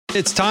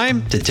It's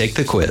time to take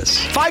the quiz.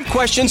 5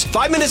 questions,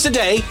 5 minutes a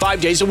day,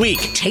 5 days a week.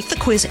 Take the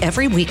quiz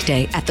every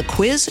weekday at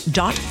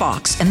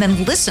thequiz.fox and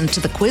then listen to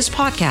the quiz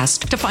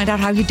podcast to find out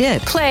how you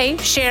did. Play,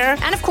 share,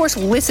 and of course,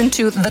 listen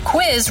to the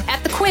quiz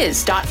at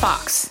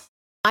thequiz.fox.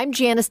 I'm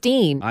Janice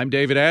Dean. I'm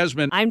David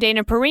Asman. I'm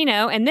Dana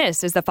Perino, and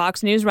this is the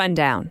Fox News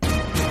Rundown.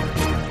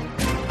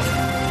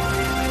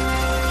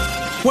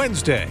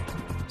 Wednesday,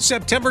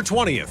 September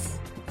 20th,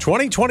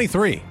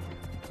 2023.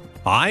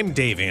 I'm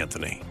Dave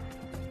Anthony.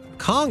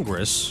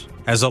 Congress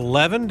has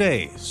 11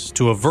 days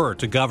to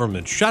avert a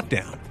government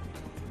shutdown,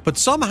 but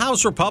some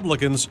House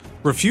Republicans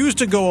refuse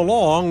to go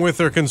along with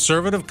their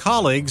conservative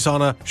colleagues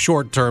on a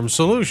short-term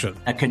solution.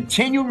 A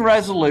continuing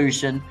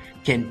resolution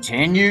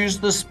continues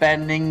the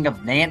spending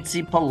of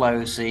Nancy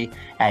Pelosi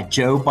at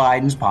Joe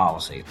Biden's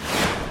policy.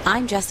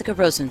 I'm Jessica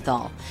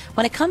Rosenthal.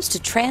 When it comes to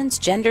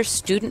transgender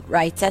student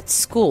rights at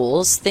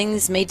schools,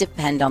 things may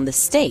depend on the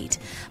state.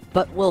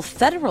 But will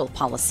federal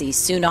policy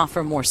soon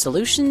offer more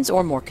solutions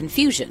or more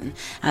confusion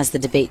as the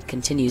debate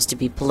continues to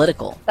be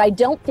political? I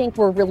don't think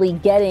we're really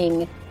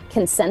getting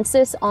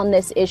consensus on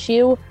this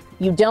issue.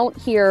 You don't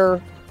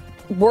hear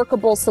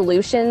workable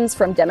solutions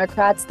from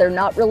Democrats. They're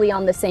not really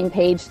on the same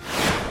page.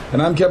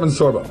 And I'm Kevin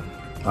Sorbo.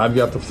 I've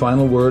got the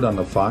final word on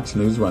the Fox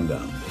News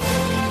Rundown.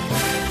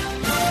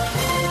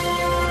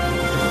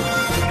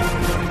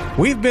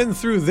 We've been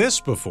through this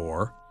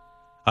before.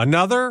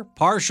 Another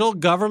partial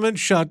government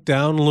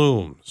shutdown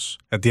looms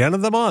at the end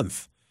of the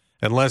month,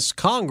 unless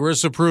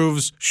Congress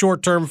approves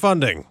short-term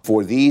funding.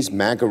 For these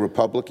MAGA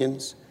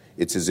Republicans,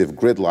 it's as if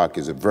gridlock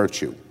is a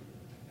virtue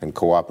and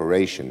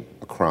cooperation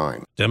a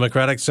crime.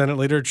 Democratic Senate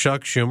Leader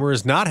Chuck Schumer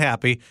is not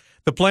happy.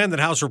 The plan that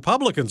House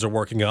Republicans are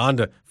working on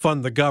to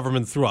fund the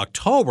government through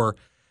October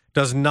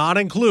does not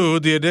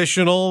include the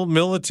additional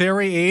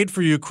military aid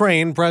for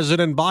Ukraine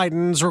President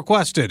Biden's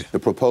requested. The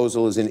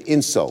proposal is an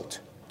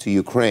insult to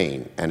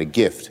Ukraine and a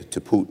gift to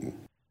Putin.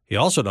 He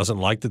also doesn't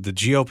like that the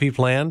GOP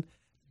plan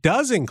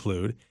does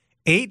include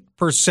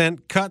 8%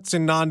 cuts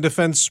in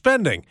non-defense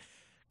spending.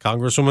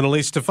 Congresswoman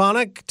Elise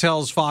Stefanik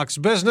tells Fox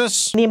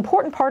Business. The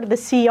important part of the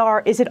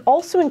CR is it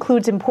also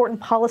includes important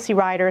policy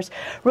riders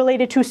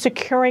related to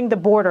securing the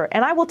border.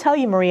 And I will tell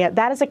you, Maria,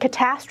 that is a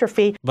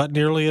catastrophe. But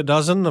nearly a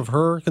dozen of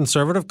her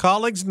conservative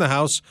colleagues in the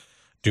House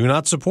do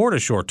not support a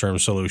short-term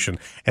solution.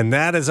 And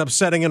that is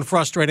upsetting and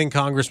frustrating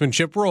Congressman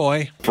Chip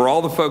Roy. For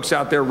all the folks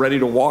out there ready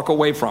to walk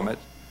away from it,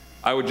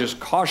 I would just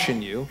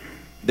caution you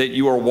that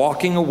you are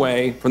walking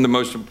away from the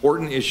most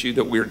important issue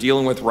that we're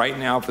dealing with right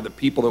now for the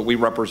people that we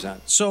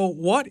represent. So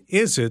what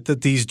is it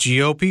that these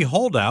GOP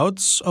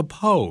holdouts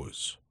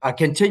oppose? A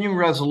continuing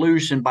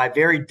resolution, by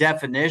very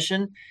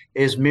definition,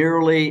 is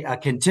merely a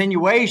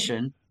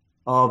continuation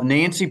of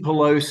Nancy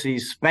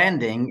Pelosi's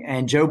spending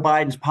and Joe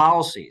Biden's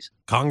policies.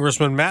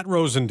 Congressman Matt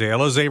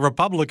Rosendale is a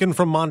Republican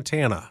from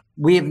Montana.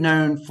 We have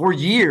known for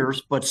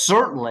years, but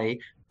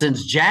certainly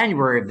since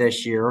January of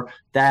this year,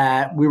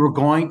 that we were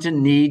going to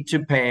need to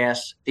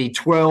pass the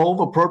 12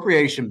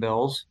 appropriation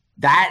bills.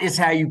 That is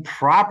how you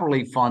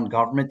properly fund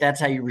government. That's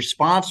how you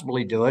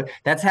responsibly do it.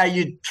 That's how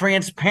you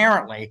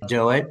transparently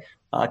do it.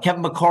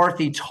 Kevin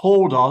McCarthy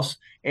told us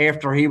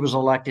after he was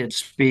elected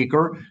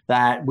speaker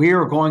that we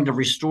are going to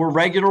restore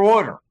regular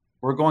order.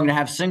 We're going to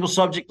have single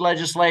subject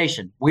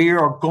legislation. We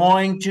are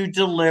going to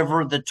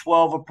deliver the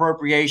 12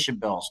 appropriation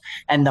bills.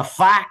 And the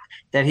fact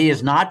that he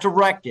has not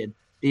directed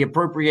the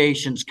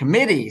appropriations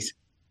committees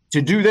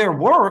to do their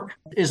work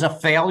is a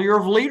failure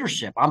of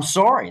leadership. I'm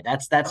sorry.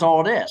 That's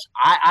all it is.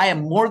 I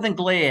am more than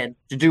glad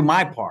to do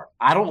my part.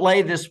 I don't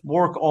lay this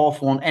work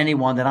off on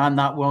anyone that I'm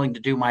not willing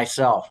to do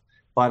myself.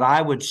 But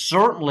I would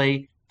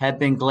certainly have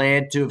been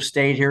glad to have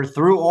stayed here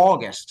through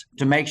August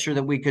to make sure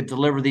that we could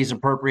deliver these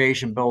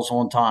appropriation bills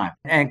on time.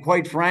 And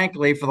quite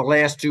frankly, for the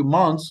last 2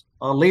 months,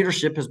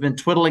 leadership has been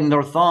twiddling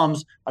their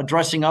thumbs,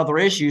 addressing other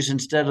issues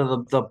instead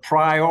of the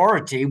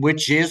priority,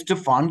 which is to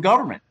fund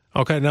government.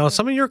 Okay, now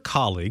some of your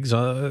colleagues,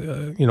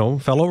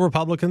 fellow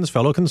Republicans,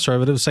 fellow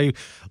conservatives say,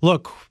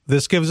 look,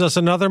 this gives us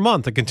another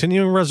month. A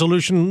continuing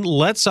resolution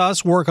lets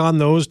us work on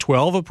those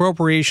 12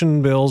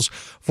 appropriation bills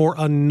for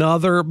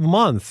another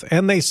month.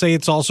 And they say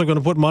it's also going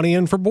to put money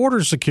in for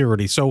border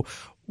security. So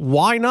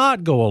why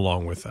not go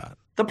along with that?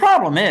 The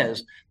problem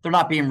is they're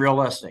not being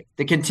realistic.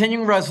 The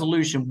continuing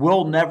resolution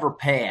will never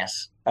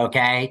pass,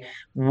 okay,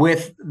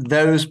 with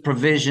those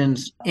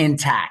provisions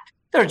intact.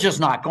 They're just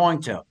not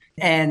going to.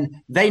 And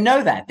they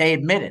know that. They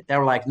admit it.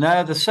 They're like,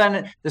 no, the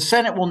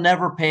Senate will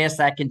never pass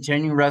that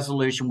continuing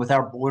resolution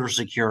without border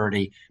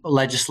security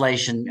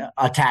legislation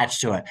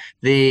attached to it.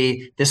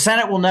 The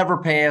Senate will never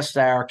pass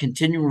our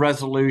continuing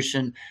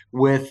resolution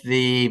with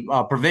the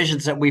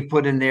provisions that we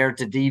put in there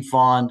to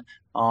defund,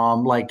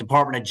 like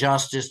Department of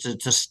Justice,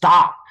 to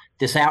stop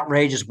this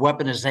outrageous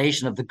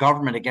weaponization of the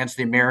government against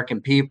the American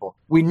people.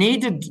 We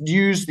need to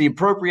use the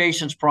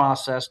appropriations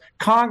process.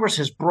 Congress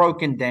has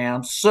broken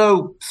down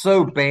so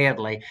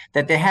badly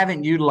that they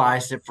haven't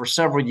utilized it for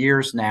several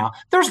years now.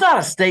 There's not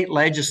a state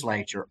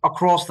legislature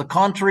across the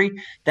country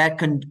that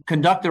can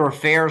conduct their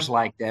affairs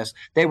like this.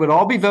 They would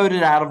all be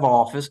voted out of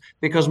office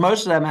because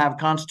most of them have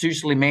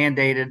constitutionally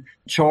mandated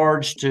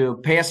charge to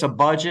pass a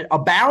budget, a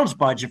balanced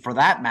budget for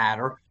that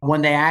matter,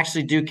 when they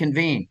actually do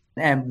convene.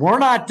 And we're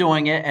not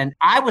doing it. And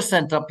I was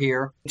sent up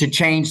here to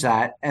change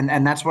that.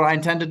 And that's what I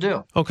intend to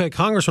do. Okay,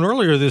 Congressman,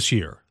 earlier this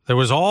year, there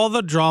was all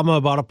the drama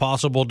about a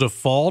possible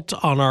default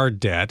on our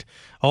debt.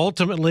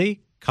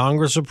 Ultimately,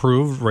 Congress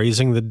approved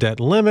raising the debt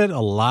limit,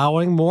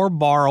 allowing more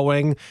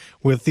borrowing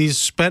with these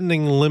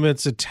spending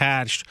limits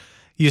attached.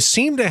 You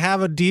seem to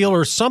have a deal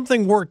or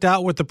something worked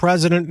out with the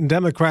president and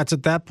Democrats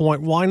at that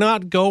point. Why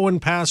not go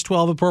and pass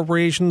 12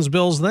 appropriations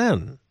bills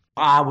then?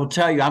 I will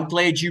tell you, I'm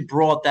glad you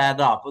brought that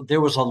up. There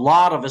was a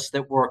lot of us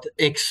that worked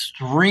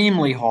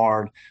extremely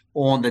hard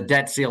on the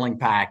debt ceiling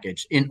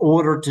package in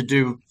order to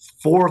do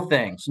four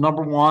things.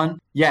 Number one,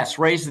 yes,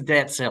 raise the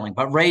debt ceiling,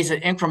 but raise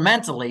it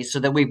incrementally so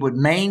that we would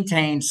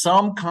maintain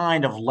some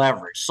kind of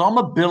leverage, some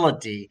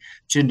ability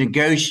to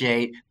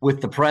negotiate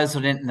with the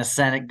president and the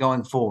Senate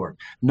going forward.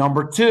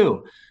 Number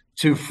two,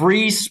 to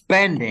freeze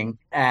spending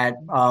at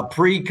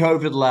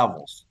pre-COVID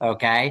levels,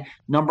 okay?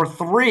 Number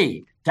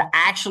three, to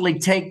actually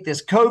take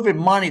this COVID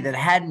money that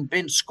hadn't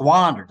been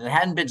squandered, that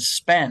hadn't been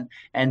spent,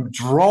 and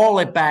draw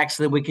it back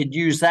so that we could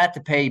use that to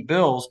pay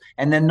bills.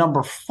 And then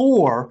number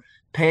four,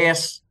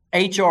 pass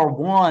H.R.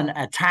 1,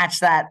 attach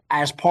that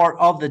as part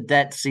of the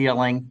debt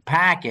ceiling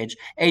package,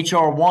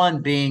 H.R.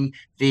 1 being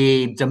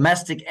the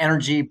domestic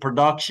energy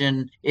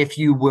production, if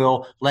you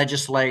will,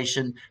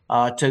 legislation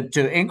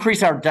to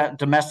increase our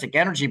domestic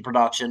energy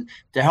production,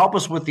 to help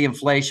us with the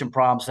inflation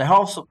problems, to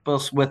help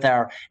us with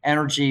our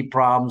energy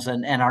problems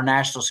and our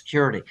national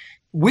security.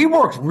 We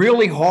worked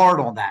really hard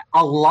on that,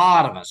 a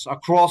lot of us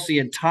across the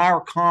entire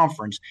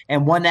conference.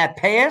 And when that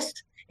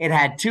passed, it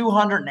had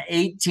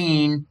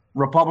 218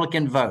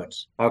 Republican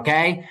votes,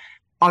 okay?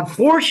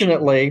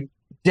 Unfortunately,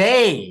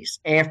 days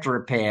after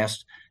it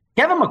passed,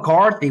 Kevin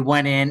McCarthy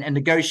went in and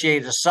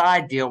negotiated a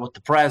side deal with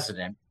the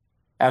president,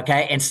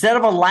 okay? Instead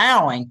of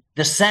allowing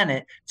the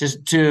Senate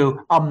to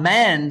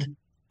amend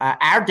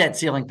our debt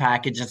ceiling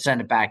package and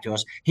send it back to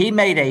us, he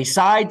made a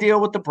side deal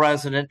with the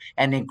president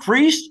and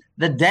increased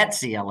the debt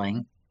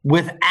ceiling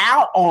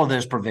without all of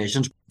those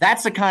provisions.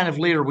 That's the kind of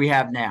leader we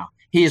have now.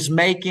 He is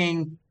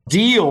making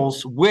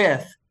deals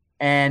with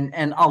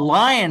and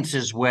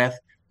alliances with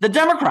the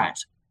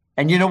Democrats.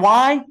 And you know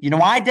why? You know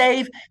why,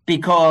 Dave?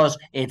 Because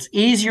it's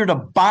easier to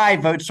buy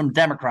votes from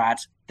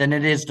Democrats than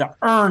it is to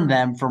earn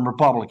them from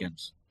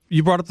Republicans.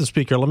 You brought up the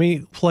speaker. Let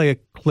me play a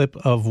clip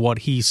of what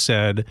he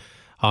said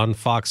on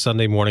Fox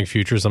Sunday Morning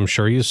Futures. I'm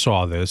sure you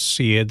saw this.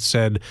 He had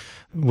said,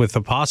 with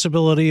the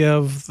possibility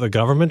of the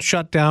government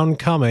shutdown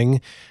coming,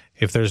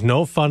 if there's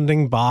no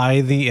funding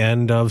by the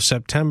end of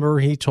September,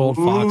 he told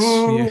Fox,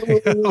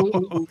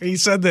 he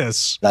said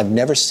this. I've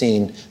never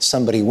seen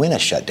somebody win a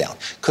shutdown,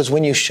 because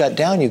when you shut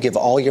down, you give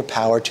all your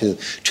power to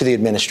the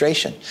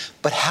administration.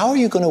 But how are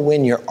you going to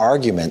win your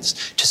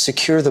arguments to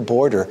secure the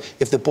border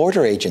if the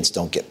border agents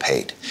don't get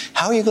paid?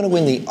 How are you going to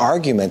win the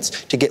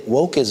arguments to get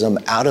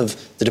wokeism out of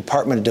the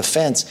Department of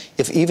Defense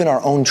if even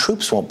our own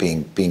troops won't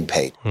being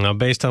paid? Now,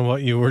 based on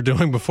what you were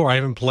doing before, I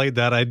haven't played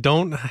that. I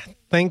don't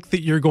think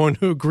that you're going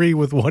to agree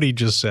with what he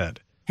just said.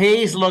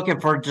 He's looking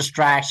for a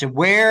distraction.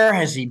 Where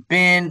has he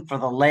been for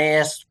the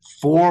last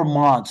 4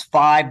 months,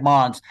 5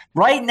 months?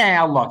 Right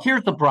now, look,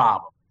 here's the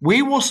problem.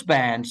 We will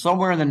spend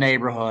somewhere in the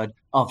neighborhood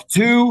of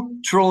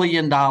 $2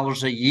 trillion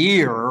a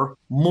year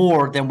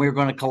more than we're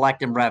going to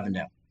collect in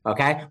revenue.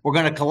 Okay, we're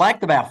going to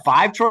collect about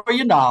 $5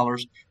 trillion.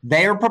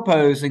 They're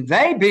proposing,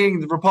 they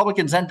being the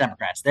Republicans and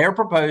Democrats, they're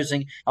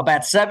proposing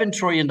about $7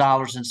 trillion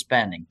in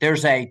spending.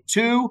 There's a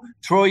 $2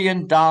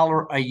 trillion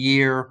a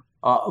year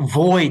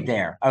void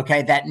there,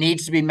 okay, that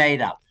needs to be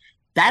made up.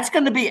 That's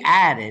going to be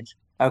added,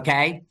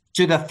 okay,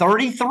 to the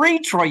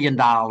 $33 trillion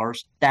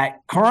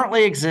that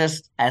currently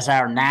exists as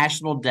our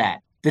national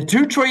debt. The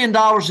 $2 trillion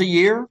a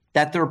year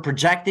that they're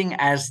projecting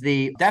as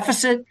the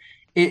deficit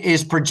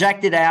is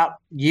projected out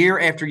year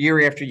after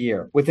year after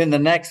year. Within the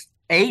next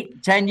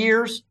 8-10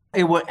 years,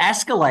 it will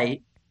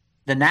escalate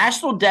the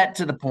national debt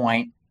to the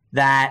point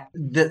that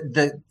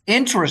the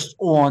interest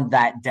on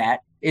that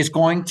debt is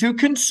going to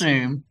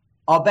consume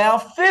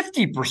about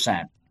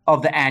 50%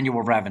 of the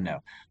annual revenue,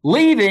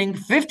 leaving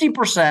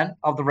 50%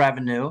 of the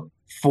revenue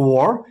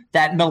for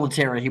that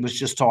military he was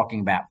just talking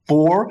about,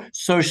 for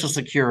Social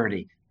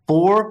Security,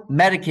 for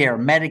Medicare,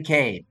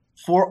 Medicaid,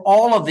 for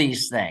all of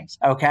these things,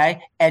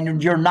 okay?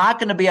 And you're not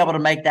going to be able to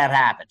make that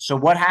happen. So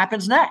what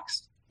happens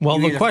next? Well,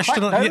 You the question,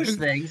 but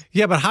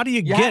how do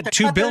you get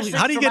 $2 billion?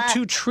 How do you get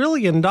 $2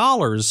 trillion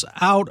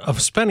out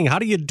of spending? How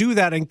do you do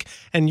that?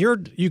 And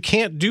you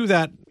can't do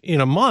that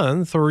in a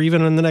month or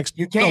even in the next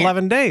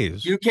 11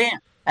 days. You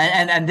can't.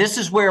 And this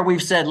is where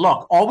we've said,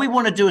 look, all we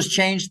want to do is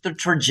change the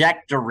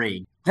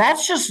trajectory.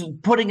 That's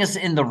just putting us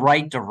in the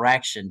right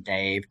direction,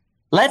 Dave.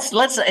 Let's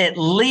at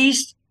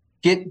least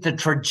get the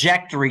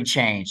trajectory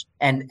changed.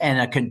 And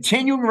a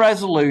continuing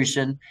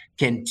resolution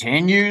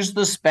continues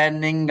the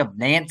spending of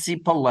Nancy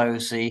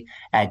Pelosi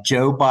at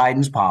Joe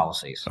Biden's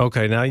policies.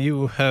 Okay, now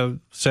you have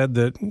said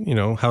that,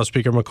 House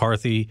Speaker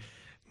McCarthy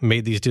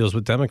made these deals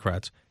with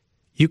Democrats.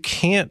 You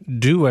can't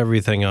do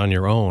everything on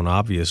your own,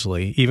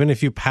 obviously. Even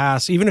if you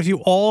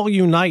all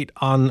unite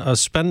on a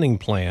spending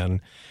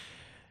plan,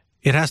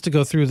 it has to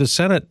go through the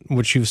Senate,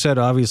 which you've said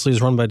obviously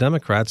is run by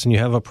Democrats, and you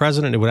have a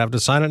president who would have to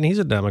sign it, and he's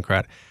a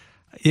Democrat.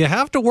 You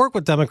have to work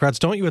with Democrats,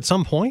 don't you, at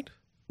some point?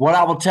 What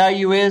I will tell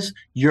you is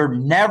you're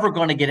never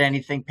going to get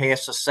anything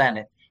past the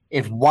Senate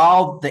if,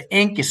 while the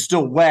ink is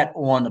still wet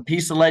on a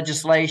piece of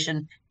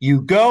legislation, you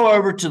go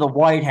over to the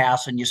White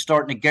House and you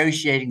start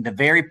negotiating the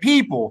very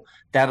people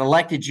that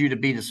elected you to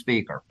be the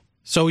speaker.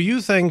 So you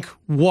think,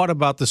 what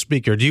about the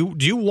speaker? Do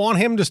you want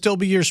him to still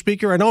be your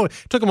speaker? I know it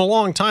took him a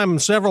long time,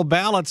 several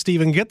ballots to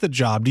even get the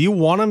job. Do you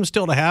want him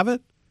still to have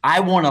it? I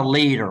want a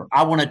leader.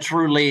 I want a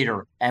true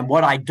leader. And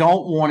what I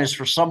don't want is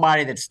for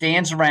somebody that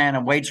stands around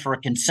and waits for a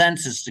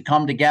consensus to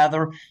come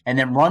together and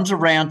then runs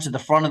around to the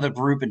front of the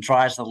group and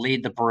tries to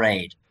lead the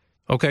parade.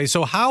 Okay,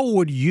 so how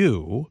would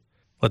you,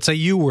 let's say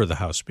you were the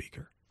House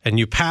Speaker and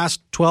you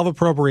passed 12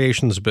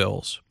 appropriations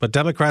bills, but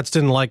Democrats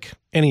didn't like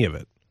any of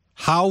it.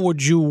 How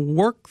would you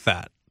work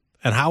that?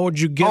 And how would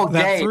you get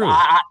that Dave, through?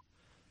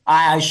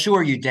 I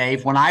assure you,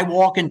 Dave, when I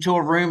walk into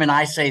a room and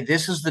I say,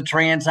 this is the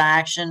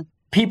transaction,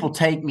 people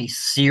take me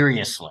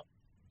seriously.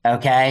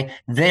 Okay?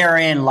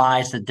 Therein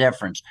lies the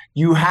difference.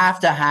 You have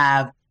to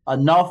have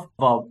enough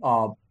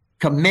of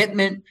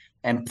commitment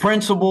and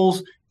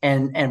principles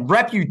and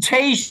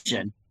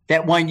reputation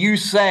that when you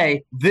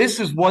say this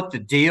is what the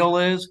deal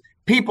is,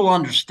 people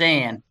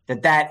understand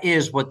that that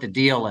is what the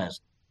deal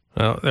is.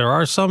 Now, there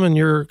are some in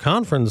your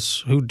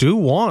conference who do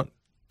want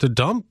to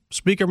dump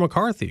Speaker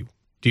McCarthy.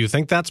 Do you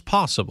think that's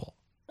possible?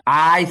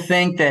 I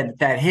think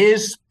that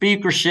his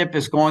speakership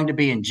is going to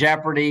be in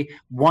jeopardy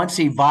once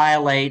he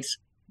violates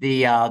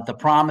the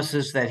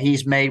promises that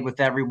he's made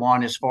with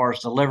everyone as far as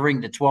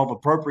delivering the 12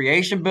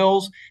 appropriation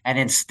bills and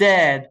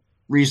instead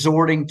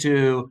resorting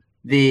to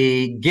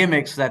the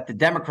gimmicks that the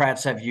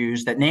Democrats have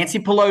used, that Nancy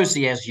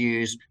Pelosi has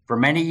used for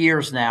many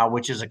years now,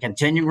 which is a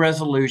continuing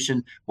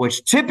resolution,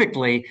 which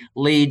typically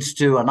leads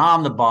to an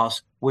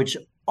omnibus, which,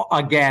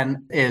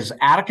 again, is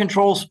out of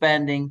control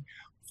spending,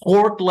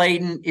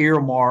 fork-laden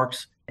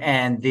earmarks,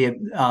 and the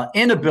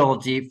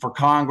inability for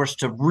Congress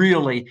to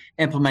really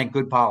implement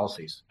good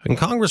policies. And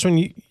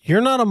Congressman,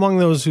 you're not among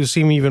those who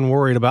seem even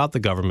worried about the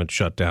government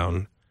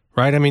shutdown,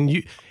 right? I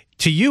mean,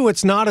 to you,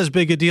 it's not as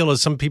big a deal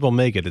as some people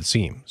make it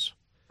seems.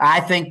 I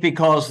think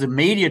because the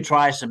media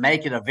tries to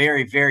make it a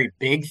very, very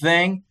big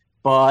thing,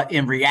 but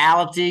in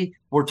reality,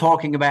 we're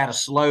talking about a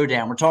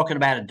slowdown. We're talking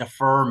about a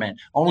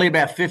deferment. Only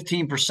about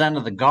 15%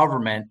 of the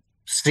government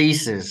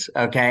ceases,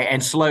 okay,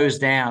 and slows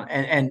down.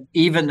 And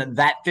even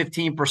that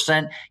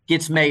 15%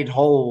 gets made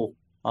whole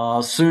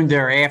soon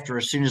thereafter,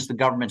 as soon as the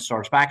government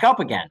starts back up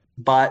again.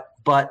 But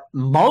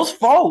most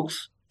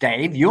folks,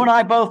 Dave, you and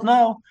I both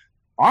know,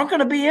 aren't going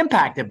to be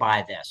impacted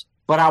by this.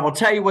 But I will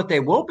tell you what they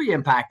will be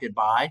impacted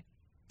by: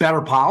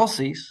 better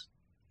policies.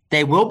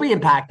 They will be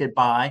impacted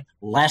by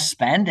less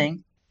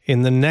spending.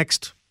 In the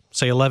next,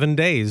 say, 11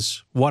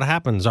 days, what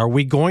happens? Are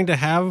we going to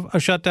have a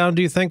shutdown,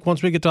 do you think,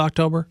 once we get to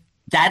October?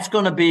 That's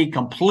going to be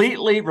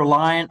completely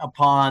reliant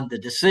upon the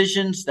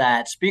decisions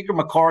that Speaker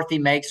McCarthy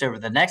makes over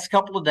the next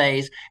couple of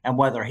days and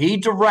whether he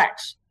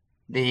directs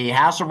the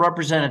House of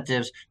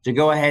Representatives to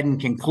go ahead and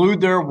conclude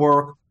their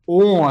work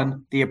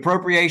on the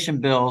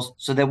appropriation bills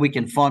so that we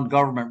can fund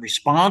government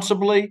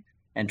responsibly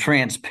and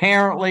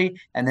transparently,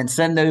 and then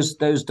send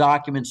those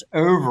documents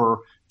over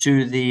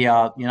to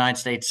the United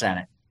States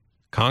Senate.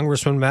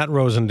 Congressman Matt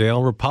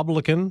Rosendale,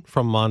 Republican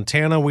from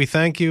Montana, we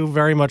thank you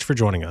very much for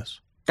joining us.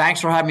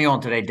 Thanks for having me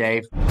on today,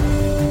 Dave.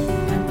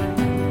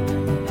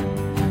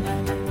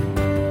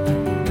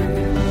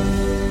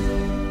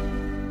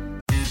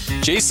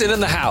 Jason in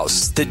the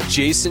House, the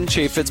Jason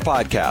Chaffetz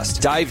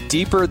Podcast. Dive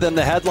deeper than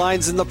the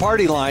headlines and the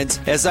party lines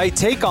as I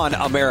take on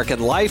American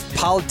life,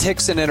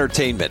 politics, and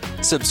entertainment.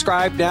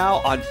 Subscribe now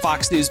on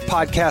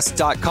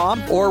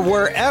foxnewspodcast.com or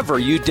wherever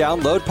you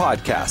download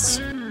podcasts.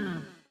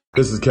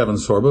 This is Kevin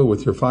Sorbo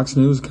with your Fox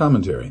News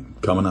commentary.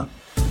 Coming up.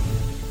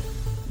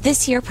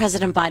 This year,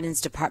 President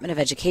Biden's Department of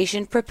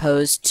Education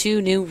proposed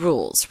 2 new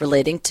rules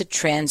relating to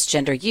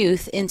transgender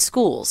youth in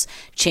schools.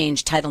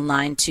 Change Title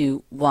IX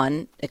to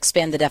 1,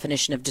 expand the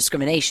definition of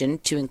discrimination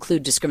to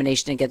include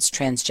discrimination against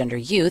transgender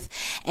youth,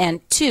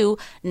 and 2,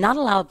 not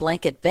allow a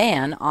blanket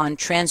ban on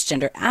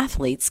transgender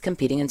athletes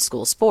competing in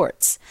school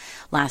sports.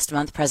 Last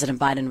month, President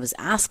Biden was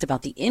asked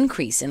about the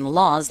increase in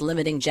laws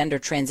limiting gender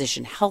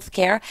transition health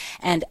care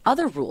and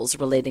other rules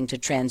relating to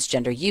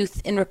transgender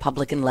youth in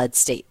Republican-led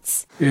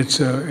states. It's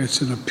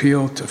an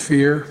appeal to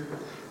fear,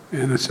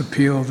 and it's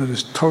appeal that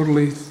is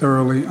totally,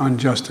 thoroughly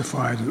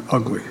unjustified and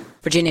ugly.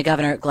 Virginia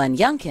Governor Glenn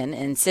Youngkin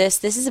insists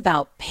this is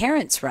about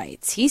parents'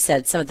 rights. He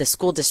said some of the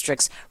school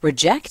districts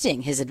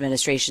rejecting his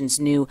administration's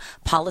new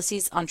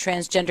policies on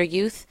transgender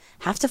youth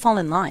have to fall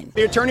in line.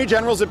 The Attorney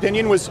General's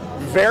opinion was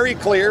very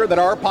clear that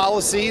our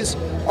policies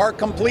are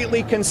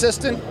completely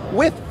consistent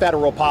with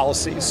federal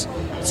policies.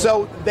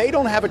 So they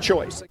don't have a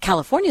choice.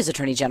 California's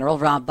Attorney General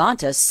Rob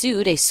Bonta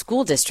sued a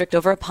school district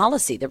over a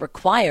policy that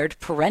required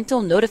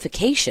parental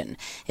notification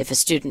if a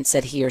student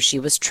said he or she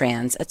was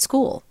trans at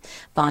school.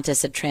 Bonta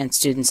said trans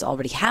students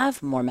already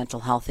have more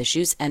mental health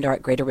issues and are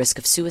at greater risk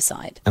of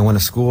suicide. And when a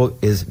school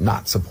is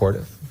not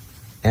supportive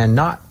and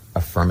not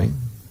affirming,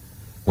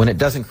 when it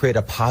doesn't create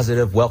a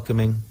positive,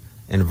 welcoming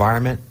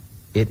environment,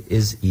 it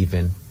is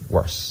even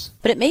worse.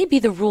 But it may be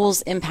the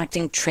rules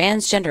impacting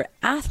transgender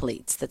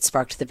athletes that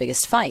sparked the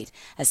biggest fight,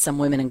 as some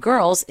women and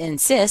girls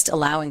insist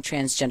allowing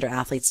transgender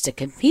athletes to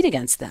compete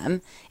against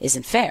them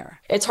isn't fair.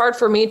 It's hard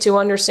for me to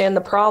understand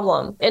the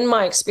problem. In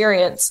my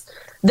experience,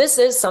 this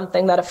is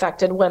something that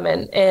affected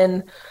women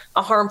in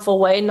a harmful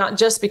way, not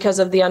just because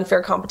of the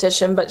unfair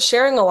competition, but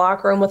sharing a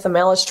locker room with a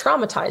male is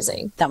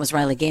traumatizing. That was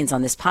Riley Gaines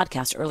on this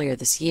podcast earlier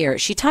this year.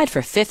 She tied for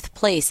 5th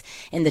place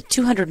in the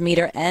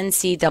 200-meter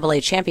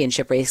NCAA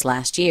championship race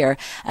last year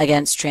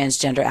against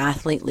transgender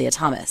athlete Leah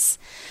Thomas.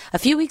 A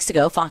few weeks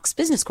ago, Fox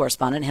business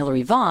correspondent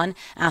Hillary Vaughn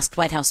asked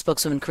White House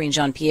spokeswoman Karine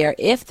Jean-Pierre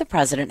if the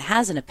president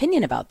has an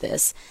opinion about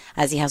this,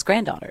 as he has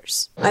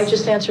granddaughters. I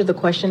just answered the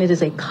question. It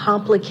is a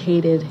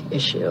complicated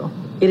issue.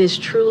 It is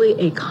truly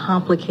a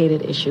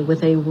complicated issue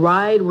with a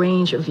wide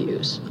range of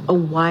views,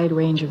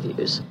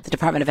 The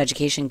Department of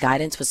Education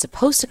guidance was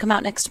supposed to come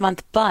out next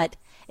month, but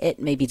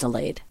it may be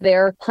delayed.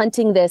 They're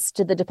punting this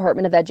to the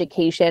Department of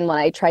Education. When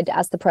I tried to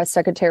ask the press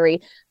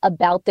secretary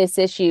about this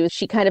issue,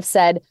 she kind of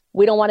said,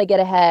 we don't want to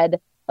get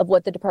ahead of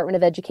what the Department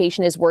of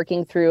Education is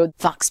working through.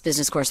 Fox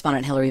business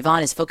correspondent Hillary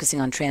Vaughn is focusing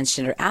on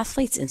transgender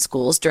athletes in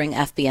schools during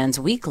FBN's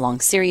week-long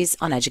series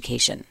on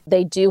education.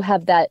 They do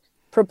have that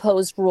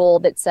proposed rule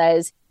that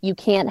says you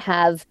can't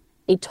have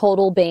a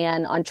total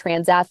ban on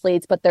trans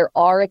athletes, but there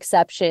are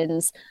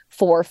exceptions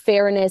for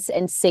fairness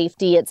and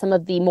safety at some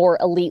of the more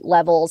elite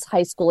levels,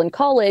 high school and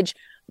college,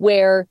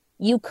 where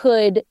you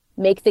could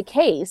make the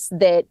case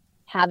that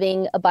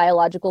having a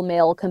biological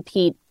male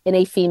compete in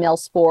a female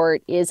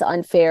sport is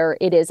unfair,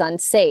 it is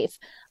unsafe.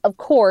 Of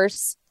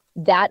course,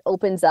 that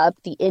opens up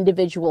the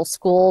individual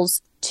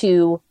schools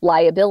to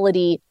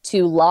liability,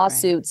 to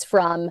lawsuits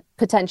from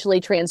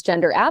potentially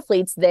transgender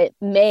athletes that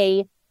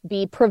may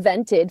be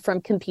prevented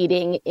from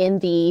competing in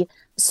the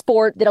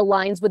sport that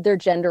aligns with their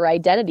gender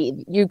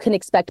identity. You can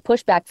expect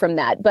pushback from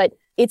that. But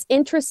it's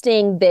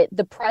interesting that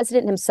the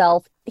president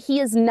himself, he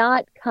has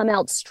not come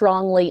out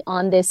strongly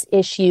on this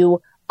issue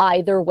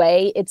either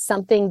way. It's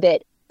something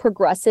that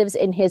progressives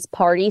in his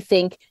party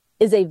think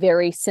is a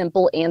very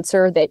simple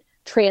answer, that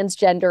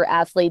transgender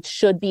athletes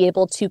should be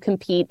able to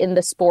compete in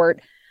the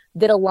sport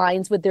that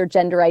aligns with their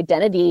gender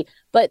identity.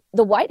 But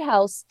the White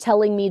House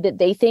telling me that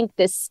they think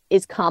this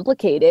is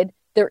complicated.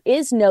 There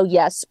is no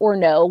yes or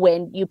no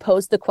when you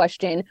pose the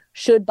question,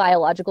 should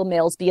biological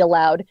males be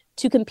allowed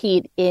to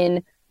compete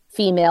in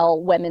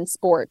female women's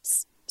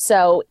sports?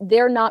 So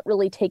they're not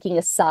really taking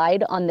a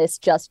side on this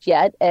just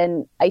yet.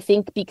 And I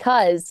think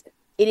because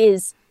it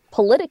is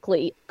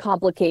politically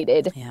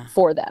complicated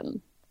for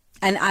them.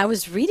 And I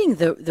was reading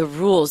the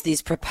rules.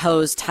 These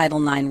proposed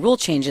Title IX rule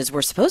changes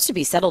were supposed to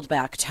be settled by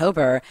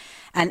October,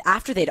 and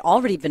after they'd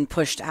already been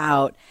pushed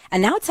out,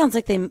 and now it sounds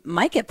like they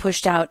might get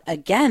pushed out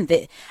again.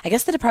 I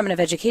guess the Department of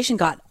Education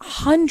got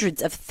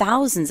hundreds of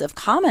thousands of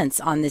comments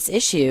on this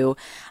issue,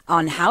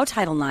 on how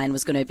Title IX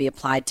was going to be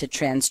applied to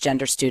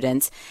transgender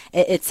students.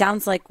 It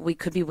sounds like we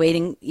could be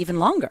waiting even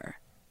longer.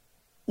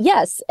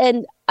 Yes,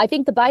 and I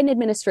think the Biden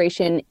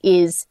administration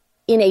is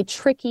in a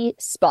tricky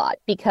spot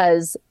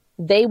because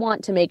they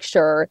want to make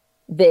sure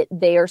that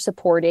they are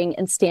supporting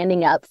and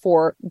standing up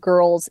for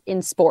girls in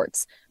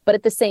sports. But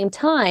at the same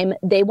time,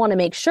 they want to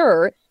make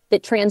sure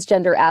that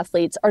transgender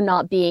athletes are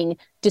not being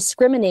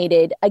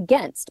discriminated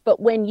against. But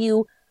when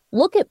you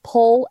look at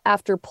poll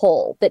after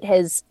poll that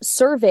has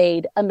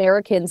surveyed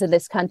Americans in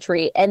this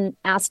country and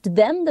asked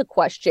them the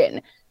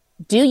question,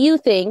 do you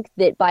think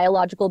that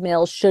biological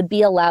males should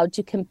be allowed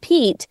to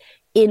compete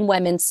in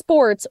women's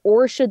sports,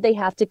 or should they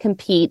have to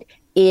compete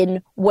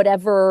in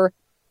whatever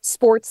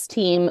sports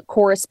team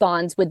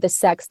corresponds with the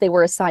sex they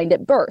were assigned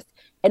at birth?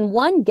 And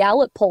one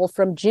Gallup poll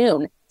from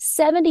June,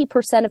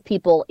 70% of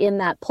people in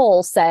that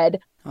poll said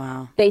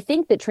they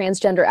think that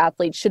transgender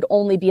athletes should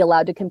only be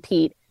allowed to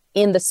compete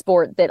in the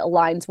sport that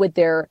aligns with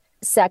their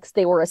sex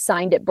they were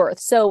assigned at birth.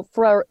 So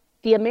for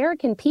the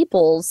American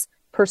people's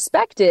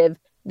perspective,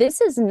 this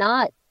is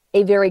not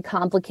a very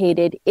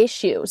complicated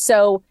issue.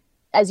 So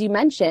as you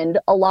mentioned,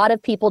 a lot of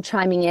people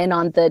chiming in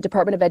on the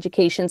Department of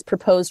Education's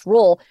proposed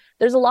rule.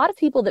 There's a lot of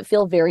people that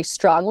feel very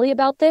strongly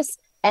about this,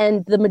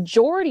 and the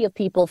majority of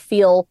people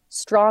feel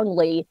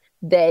strongly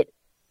that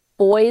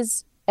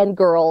boys and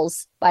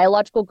girls,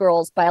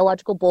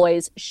 biological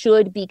boys,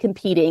 should be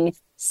competing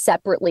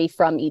separately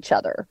from each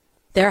other.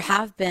 There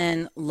have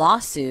been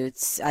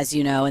lawsuits, as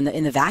you know,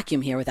 in the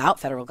vacuum here without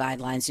federal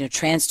guidelines. You know,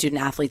 trans student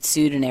athletes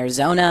sued in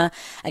Arizona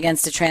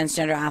against a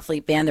transgender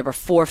athlete ban. There were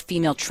 4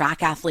 female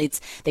track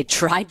athletes. They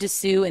tried to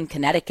sue in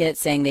Connecticut,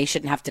 saying they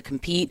shouldn't have to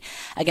compete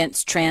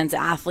against trans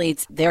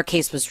athletes. Their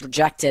case was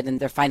rejected, and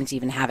they're fighting to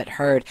even have it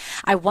heard.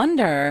 I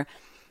wonder,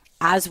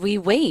 as we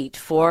wait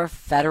for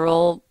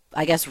federal,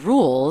 I guess,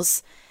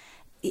 rules,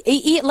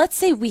 let's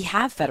say we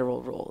have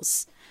federal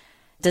rules.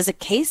 Does a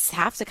case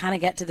have to kind of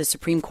get to the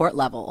Supreme Court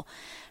level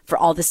for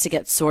all this to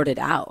get sorted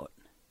out?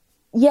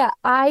 Yeah,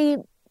 I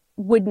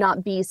would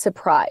not be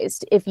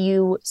surprised if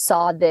you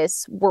saw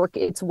this work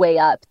its way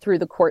up through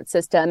the court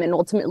system and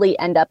ultimately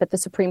end up at the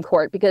Supreme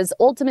Court, because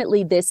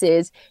ultimately this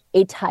is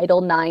a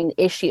Title IX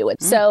issue.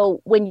 So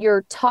when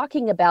you're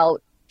talking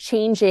about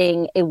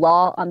changing a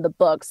law on the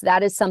books,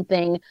 that is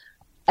something,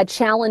 a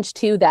challenge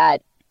to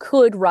that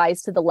could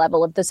rise to the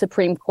level of the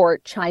Supreme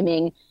Court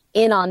chiming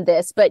in on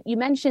this. But you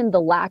mentioned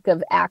the lack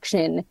of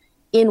action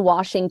in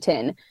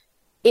Washington.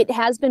 It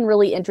has been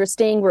really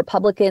interesting.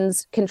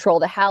 Republicans control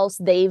the House.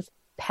 They've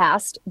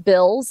passed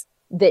bills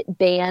that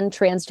ban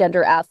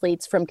transgender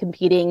athletes from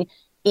competing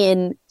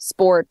in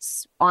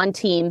sports on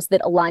teams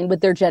that align with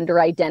their gender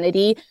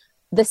identity.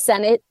 The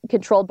Senate,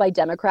 controlled by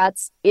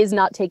Democrats, is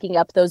not taking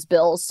up those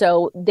bills,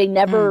 so they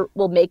never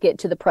will make it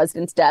to the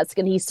president's desk,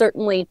 and he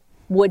certainly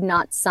would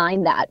not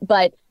sign that.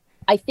 But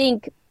I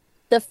think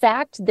the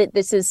fact that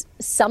this is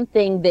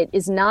something that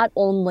is not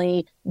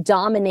only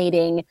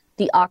dominating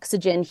the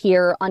oxygen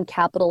here on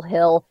Capitol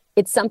Hill,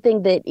 it's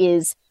something that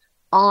is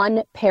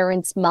on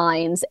parents'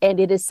 minds, and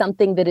it is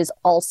something that is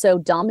also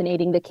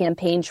dominating the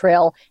campaign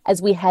trail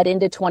as we head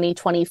into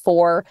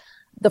 2024.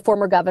 The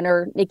former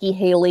governor, Nikki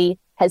Haley,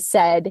 has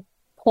said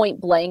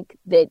point blank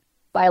that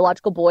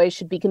biological boys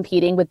should be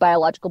competing with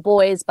biological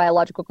boys,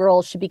 biological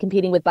girls should be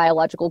competing with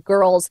biological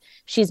girls.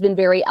 She's been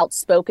very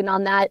outspoken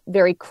on that,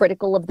 very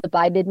critical of the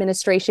Biden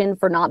administration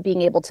for not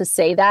being able to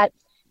say that.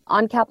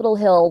 On Capitol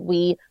Hill,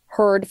 we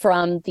heard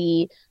from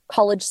the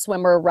college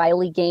swimmer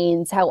Riley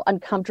Gaines how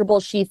uncomfortable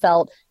she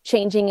felt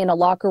changing in a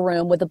locker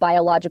room with a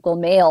biological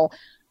male.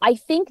 I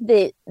think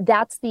that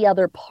that's the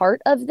other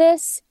part of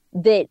this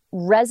that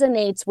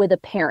resonates with a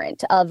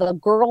parent of a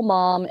girl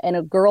mom and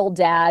a girl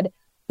dad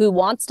who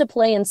wants to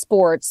play in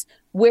sports.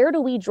 Where do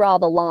we draw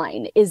the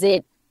line? Is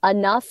it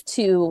enough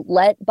to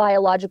let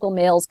biological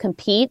males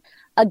compete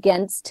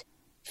against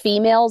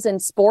females in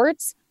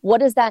sports? What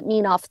does that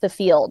mean off the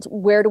field?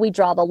 Where do we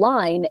draw the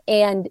line?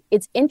 And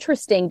it's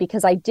interesting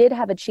because I did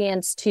have a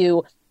chance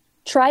to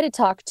try to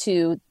talk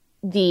to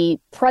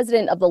the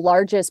president of the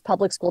largest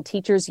public school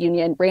teachers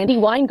union, Randy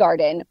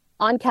Weingarten,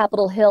 on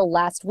Capitol Hill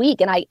last week.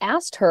 And I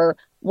asked her,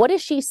 what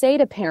does she say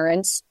to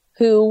parents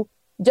who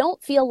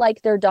don't feel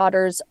like their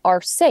daughters are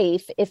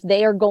safe if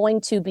they are going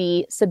to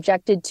be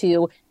subjected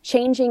to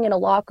changing in a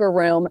locker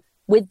room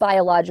with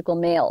biological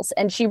males?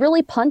 And she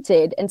really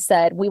punted and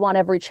said, we want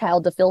every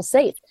child to feel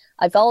safe.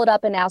 I followed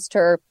up and asked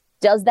her,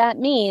 does that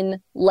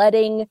mean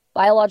letting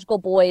biological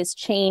boys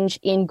change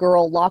in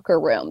girl locker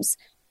rooms?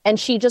 And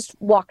she just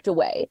walked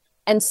away.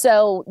 And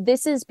so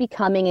this is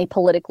becoming a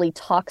politically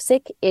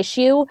toxic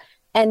issue,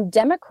 and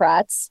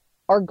Democrats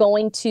are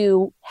going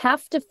to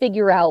have to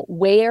figure out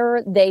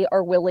where they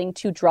are willing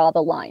to draw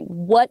the line.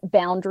 What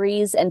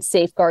boundaries and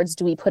safeguards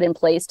do we put in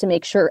place to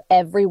make sure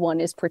everyone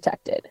is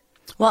protected?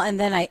 Well, and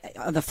then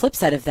on the flip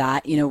side of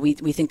that, you know, we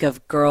think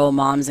of girl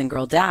moms and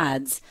girl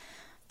dads.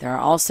 There are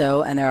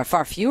also, and there are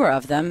far fewer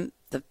of them,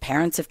 the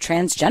parents of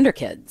transgender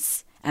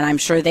kids. And I'm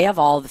sure they have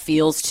all the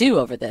feels too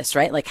over this,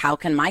 right? Like, how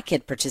can my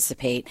kid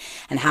participate?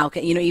 And how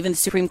can, you know, even the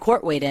Supreme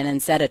Court weighed in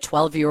and said a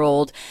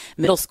 12-year-old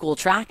middle school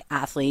track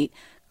athlete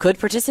could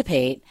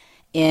participate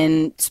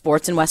in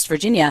sports in West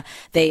Virginia.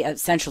 They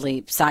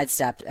essentially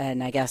sidestepped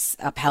and I guess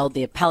upheld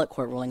the appellate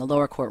court ruling, a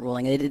lower court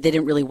ruling. They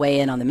didn't really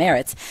weigh in on the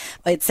merits.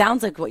 But it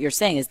sounds like what you're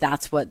saying is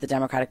that's what the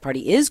Democratic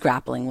Party is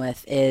grappling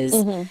with, is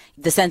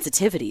the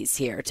sensitivities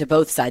here to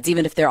both sides.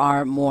 Even if there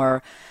are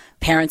more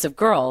parents of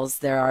girls,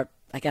 there are,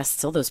 I guess,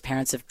 still those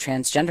parents of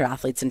transgender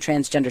athletes and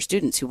transgender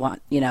students who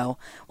want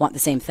the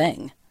same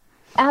thing.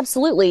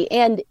 Absolutely.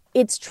 And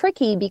it's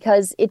tricky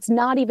because it's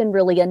not even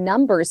really a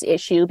numbers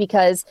issue,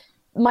 because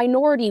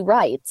minority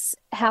rights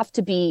have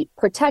to be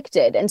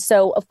protected. And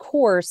so, of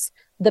course,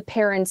 the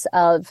parents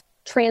of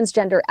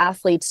transgender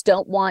athletes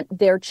don't want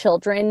their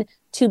children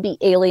to be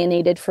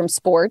alienated from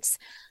sports.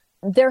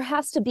 There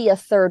has to be a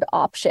third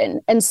option.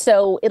 And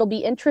so it'll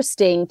be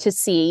interesting to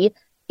see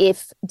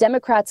if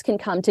Democrats can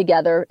come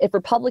together, if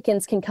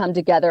Republicans can come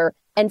together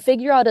and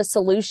figure out a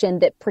solution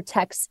that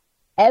protects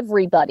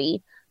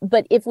everybody.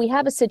 But if we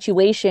have a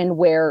situation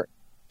where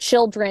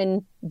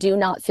children do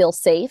not feel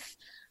safe,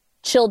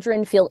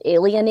 children feel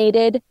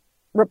alienated,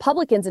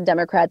 Republicans and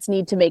Democrats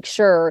need to make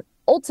sure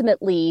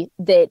ultimately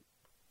that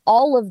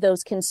all of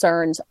those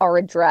concerns are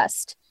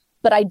addressed.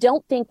 But I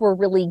don't think we're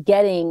really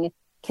getting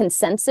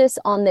consensus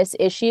on this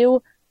issue.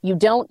 You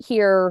don't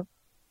hear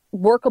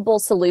workable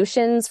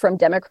solutions from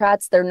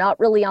Democrats. They're not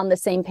really on the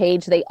same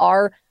page. They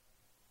are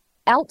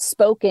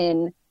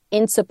outspoken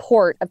in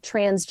support of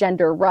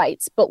transgender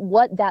rights, but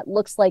what that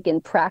looks like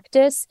in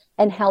practice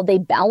and how they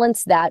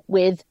balance that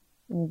with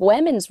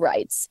women's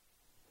rights,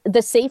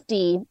 the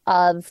safety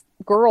of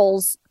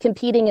girls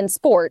competing in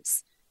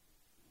sports,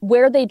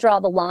 where they draw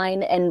the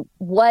line and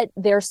what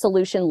their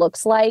solution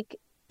looks like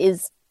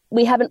is,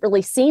 we haven't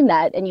really seen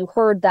that. And you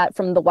heard that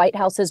from the White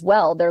House as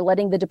well. They're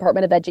letting the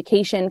Department of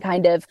Education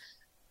kind of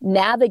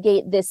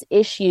navigate this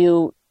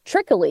issue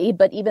trickily,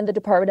 but even the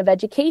Department of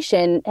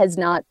Education has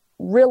not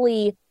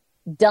really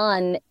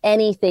done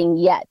anything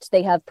yet.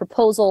 They have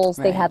proposals,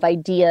 They have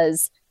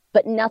ideas,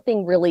 but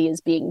nothing really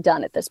is being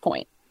done at this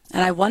point.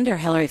 And I wonder,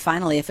 Hillary,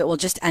 finally, if it will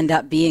just end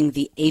up being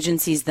the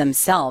agencies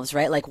themselves,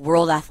 right? Like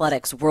World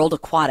Athletics, World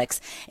Aquatics,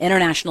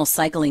 International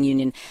Cycling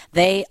Union.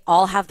 They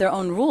all have their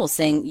own rules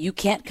saying you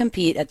can't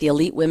compete at the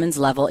elite women's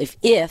level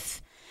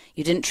if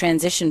you didn't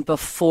transition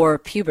before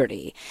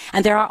puberty.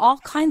 And there are all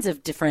kinds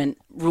of different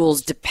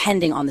rules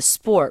depending on the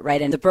sport,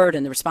 right? And the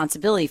burden, the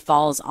responsibility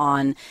falls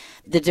on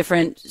the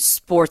different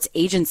sports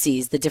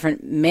agencies, the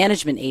different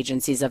management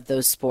agencies of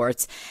those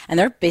sports. And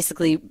they're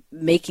basically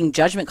making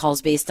judgment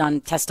calls based on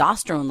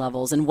testosterone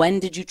levels and when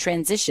did you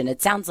transition. It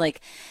sounds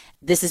like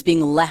this is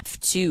being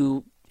left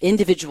to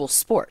individual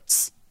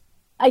sports.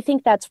 I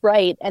think that's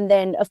right. And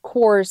then, of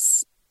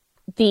course,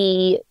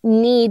 the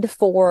need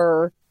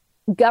for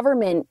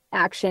government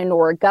action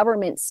or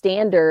government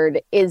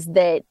standard is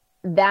that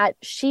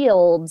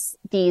shields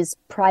these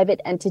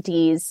private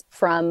entities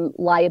from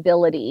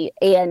liability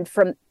and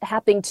from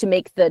having to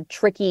make the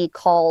tricky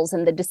calls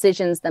and the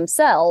decisions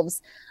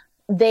themselves.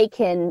 They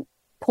can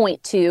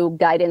point to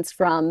guidance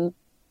from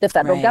the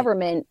federal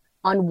government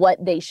on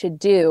what they should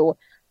do.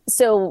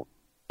 So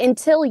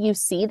until you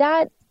see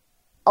that,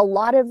 a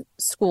lot of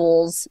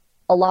schools,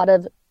 a lot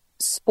of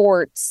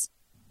sports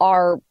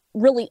are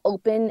really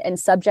open and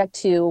subject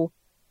to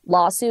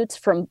lawsuits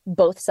from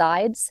both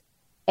sides.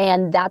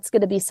 And that's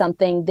going to be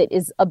something that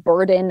is a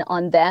burden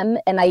on them.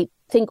 And I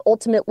think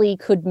ultimately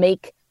could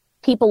make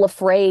people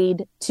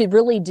afraid to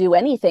really do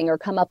anything or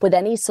come up with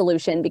any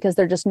solution because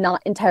they're just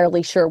not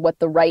entirely sure what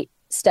the right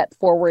step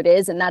forward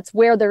is. And that's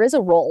where there is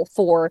a role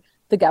for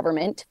the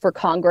government, for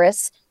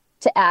Congress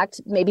to act,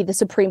 maybe the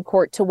Supreme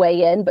Court to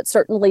weigh in, but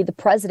certainly the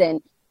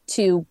president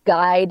to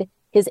guide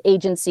his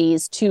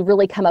agencies to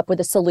really come up with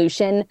a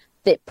solution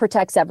that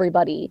protects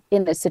everybody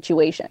in this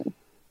situation.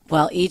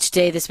 Well, each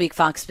day this week,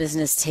 Fox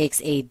Business takes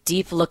a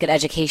deep look at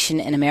education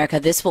in America.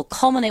 This will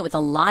culminate with a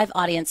live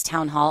audience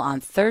town hall on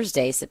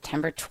Thursday,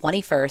 September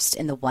 21st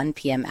in the 1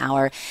 p.m.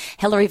 hour.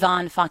 Hillary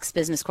Vaughn, Fox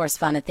Business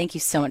correspondent, thank you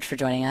so much for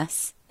joining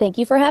us. Thank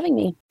you for having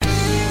me.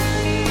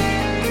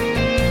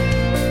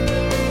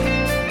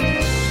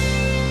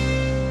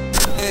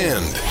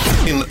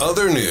 And in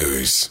other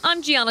news,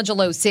 I'm Gianna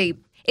Gelosi.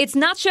 It's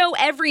Nacho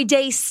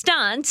Everyday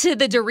Stunt. The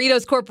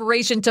Doritos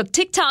Corporation took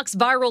TikTok's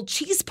viral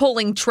cheese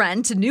pulling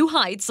trend to new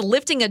heights,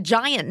 lifting a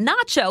giant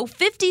nacho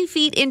 50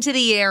 feet into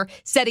the air,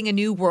 setting a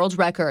new world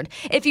record.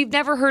 If you've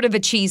never heard of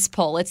a cheese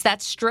pull, it's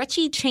that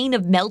stretchy chain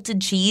of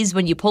melted cheese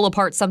when you pull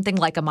apart something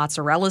like a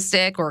mozzarella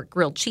stick or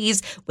grilled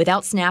cheese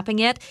without snapping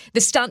it.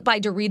 The stunt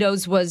by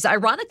Doritos was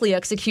ironically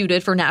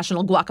executed for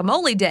National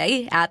Guacamole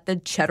Day at the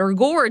Cheddar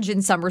Gorge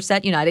in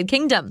Somerset, United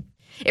Kingdom.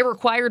 It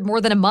required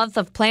more than a month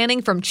of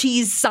planning from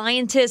cheese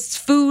scientists,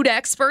 food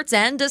experts,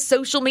 and a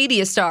social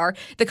media star.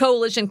 The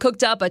coalition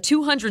cooked up a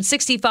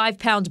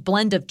 265-pound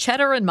blend of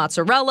cheddar and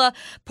mozzarella,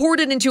 poured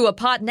it into a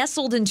pot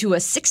nestled into a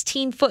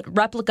 16-foot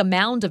replica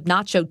mound of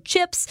nacho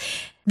chips.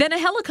 Then a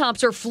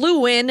helicopter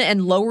flew in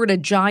and lowered a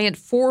giant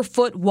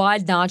 4-foot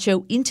wide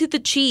nacho into the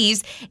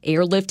cheese,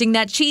 airlifting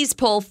that cheese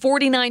pull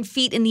 49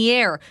 feet in the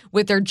air.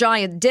 With their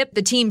giant dip,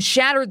 the team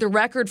shattered the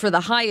record for the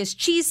highest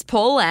cheese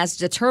pull as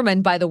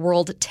determined by the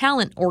World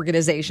Talent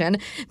Organization.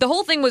 The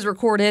whole thing was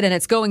recorded and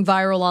it's going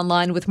viral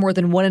online with more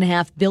than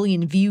 1.5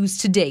 billion views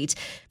to date.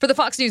 For the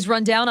Fox News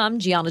Rundown, I'm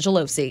Gianna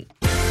Gelosi.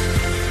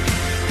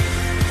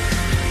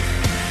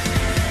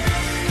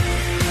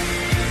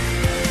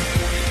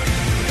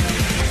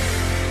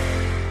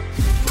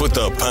 Put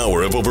the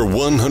power of over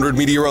 100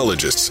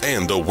 meteorologists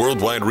and the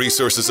worldwide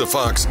resources of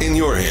Fox in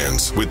your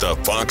hands with the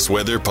Fox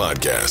Weather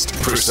Podcast.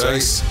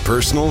 Precise,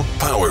 personal,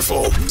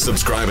 powerful.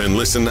 Subscribe and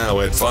listen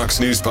now at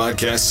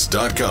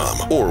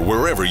foxnewspodcasts.com or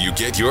wherever you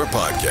get your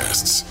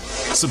podcasts.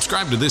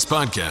 Subscribe to this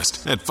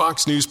podcast at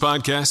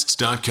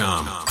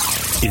foxnewspodcasts.com.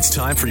 It's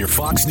time for your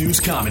Fox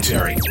News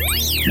commentary.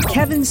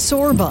 Kevin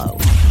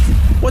Sorbo.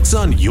 What's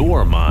on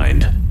your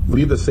mind?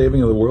 Leave the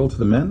saving of the world to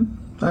the men?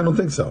 I don't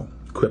think so,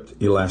 quipped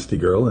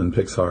Elastigirl in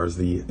Pixar's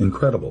The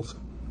Incredibles.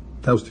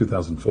 That was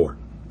 2004.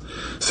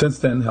 Since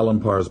then,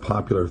 Helen Parr's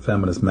popular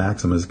feminist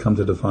maxim has come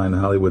to define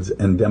Hollywood's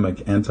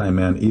endemic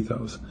anti-man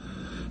ethos.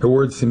 Her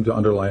words seem to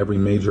underlie every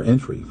major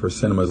entry for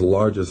cinema's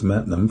largest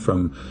metronome,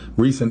 from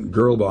recent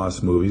girl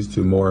boss movies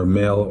to more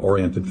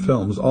male-oriented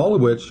films, all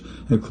of which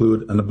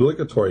include an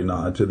obligatory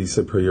nod to the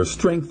superior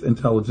strength,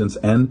 intelligence,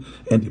 and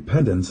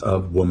independence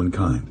of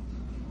womankind.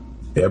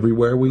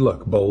 Everywhere we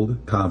look,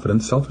 bold,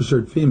 confident,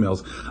 self-assured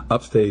females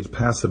upstage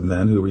passive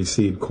men who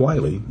recede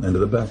quietly into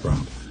the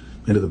background,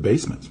 into the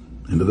basement,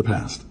 into the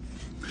past.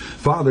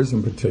 Fathers,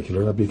 in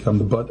particular, have become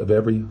the butt of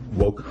every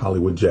woke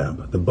Hollywood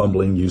jab, the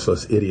bumbling,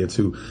 useless idiots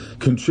who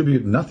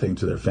contribute nothing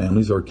to their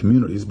families or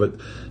communities but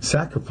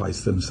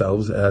sacrifice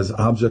themselves as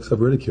objects of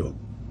ridicule.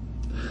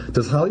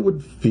 Does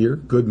Hollywood fear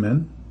good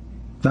men?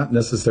 Not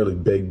necessarily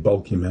big,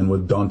 bulky men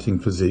with daunting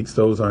physiques.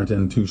 Those aren't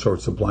in too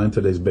short supply on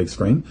today's big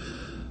screen.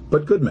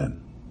 But good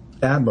men,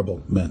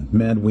 admirable men,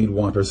 men we'd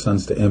want our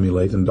sons to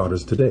emulate and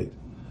daughters to date.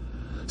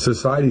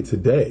 Society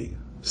today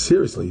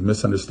seriously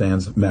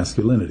misunderstands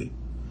masculinity.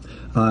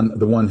 On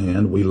the one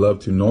hand, we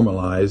love to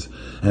normalize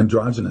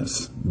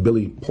androgynous,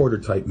 Billy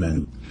Porter-type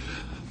men.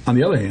 On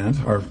the other hand,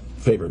 our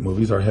favorite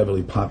movies are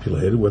heavily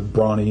populated with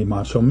brawny,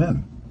 macho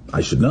men.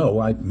 I should know,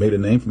 I made a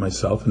name for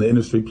myself in the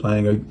industry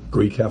playing a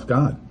Greek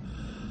half-god.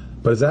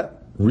 But is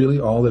that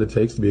really all that it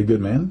takes to be a good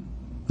man?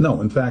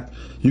 No, in fact,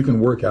 you can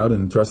work out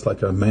and dress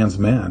like a man's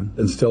man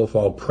and still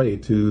fall prey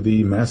to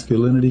the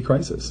masculinity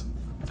crisis.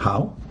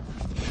 How?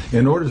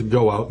 In order to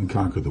go out and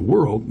conquer the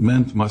world,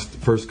 men must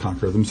first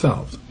conquer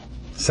themselves.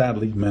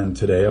 Sadly, men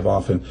today have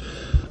often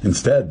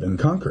instead been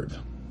conquered.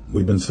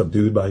 We've been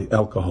subdued by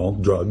alcohol,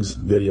 drugs,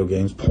 video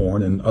games,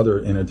 porn, and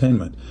other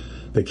entertainment.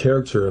 The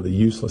caricature of the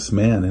useless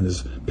man in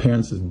his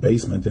parents'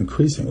 basement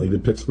increasingly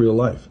depicts real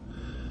life.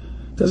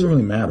 It doesn't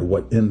really matter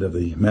what end of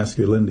the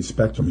masculinity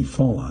spectrum you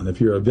fall on. If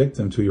you're a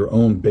victim to your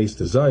own base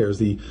desires,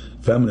 the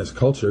feminist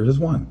culture has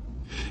won.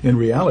 In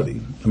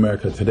reality,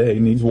 America today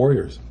needs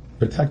warriors,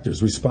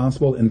 protectors,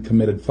 responsible and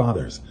committed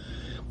fathers.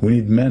 We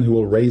need men who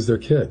will raise their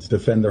kids,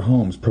 defend their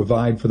homes,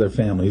 provide for their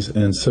families,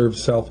 and serve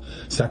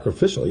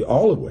self-sacrificially,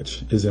 all of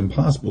which is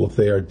impossible if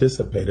they are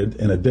dissipated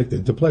and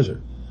addicted to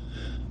pleasure.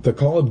 The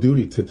call of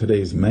duty to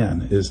today's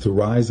man is to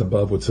rise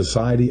above what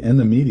society and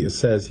the media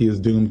says he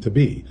is doomed to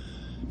be,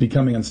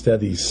 becoming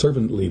instead the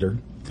servant leader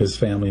his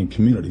family and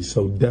community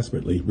so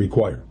desperately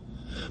require.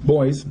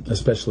 Boys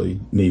especially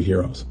need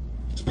heroes.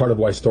 It's part of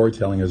why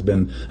storytelling has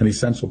been an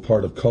essential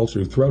part of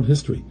culture throughout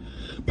history,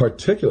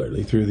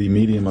 particularly through the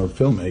medium of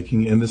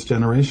filmmaking in this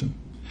generation.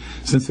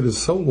 Since it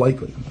is so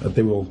likely that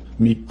they will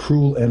meet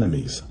cruel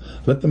enemies,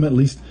 let them at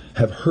least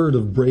have heard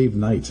of brave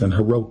knights and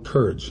heroic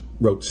courage,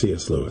 wrote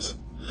C.S. Lewis.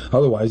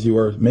 Otherwise, you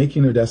are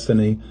making their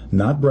destiny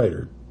not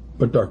brighter,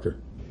 but darker.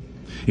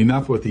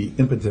 Enough with the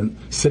impotent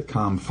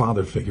sitcom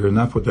father figure,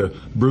 enough with the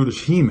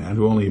brutish he-man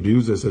who only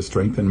abuses his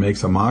strength and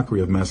makes a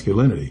mockery of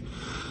masculinity.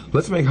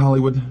 Let's make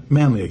Hollywood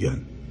manly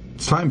again.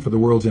 It's time for the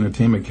world's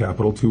entertainment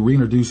capital to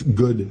reintroduce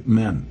good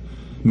men.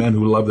 Men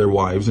who love their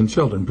wives and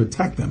children,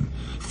 protect them,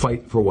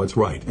 fight for what's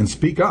right, and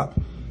speak up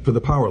for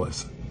the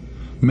powerless.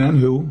 Men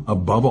who,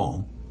 above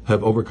all,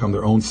 have overcome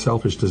their own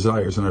selfish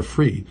desires and are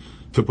free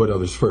to put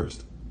others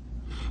first.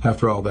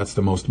 After all, that's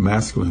the most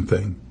masculine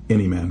thing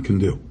any man can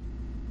do.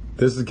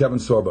 This is Kevin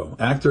Sorbo,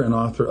 actor and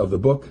author of the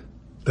book,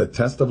 The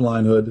Test of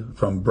Linehood,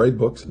 from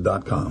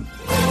BraveBooks.com.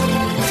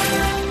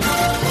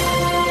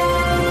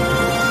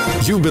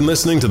 You've been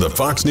listening to the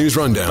Fox News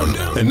Rundown.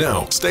 And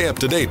now, stay up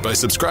to date by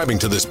subscribing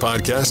to this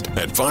podcast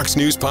at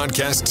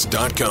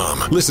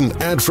foxnewspodcasts.com. Listen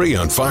ad-free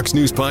on Fox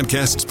News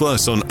Podcasts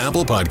Plus on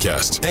Apple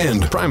Podcasts.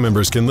 And Prime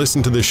members can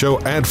listen to the show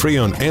ad-free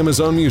on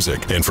Amazon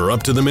Music. And for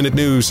up-to-the-minute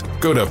news,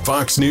 go to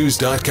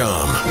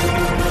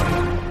foxnews.com.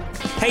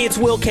 Hey, it's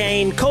Will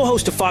Kane,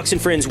 co-host of Fox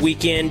and Friends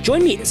Weekend.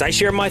 Join me as I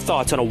share my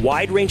thoughts on a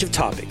wide range of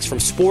topics, from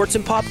sports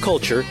and pop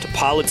culture to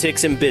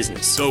politics and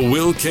business. The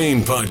Will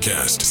Kane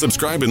Podcast.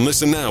 Subscribe and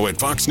listen now at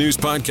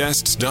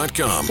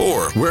foxnewspodcasts.com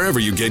or wherever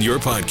you get your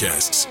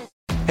podcasts.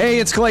 Hey,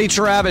 it's Clay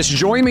Travis.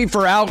 Join me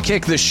for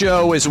Outkick the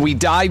Show as we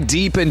dive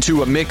deep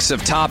into a mix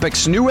of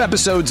topics. New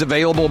episodes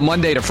available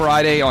Monday to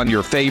Friday on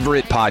your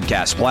favorite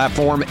podcast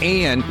platform,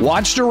 and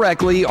watch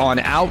directly on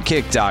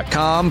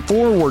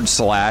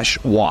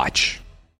outkick.com/watch.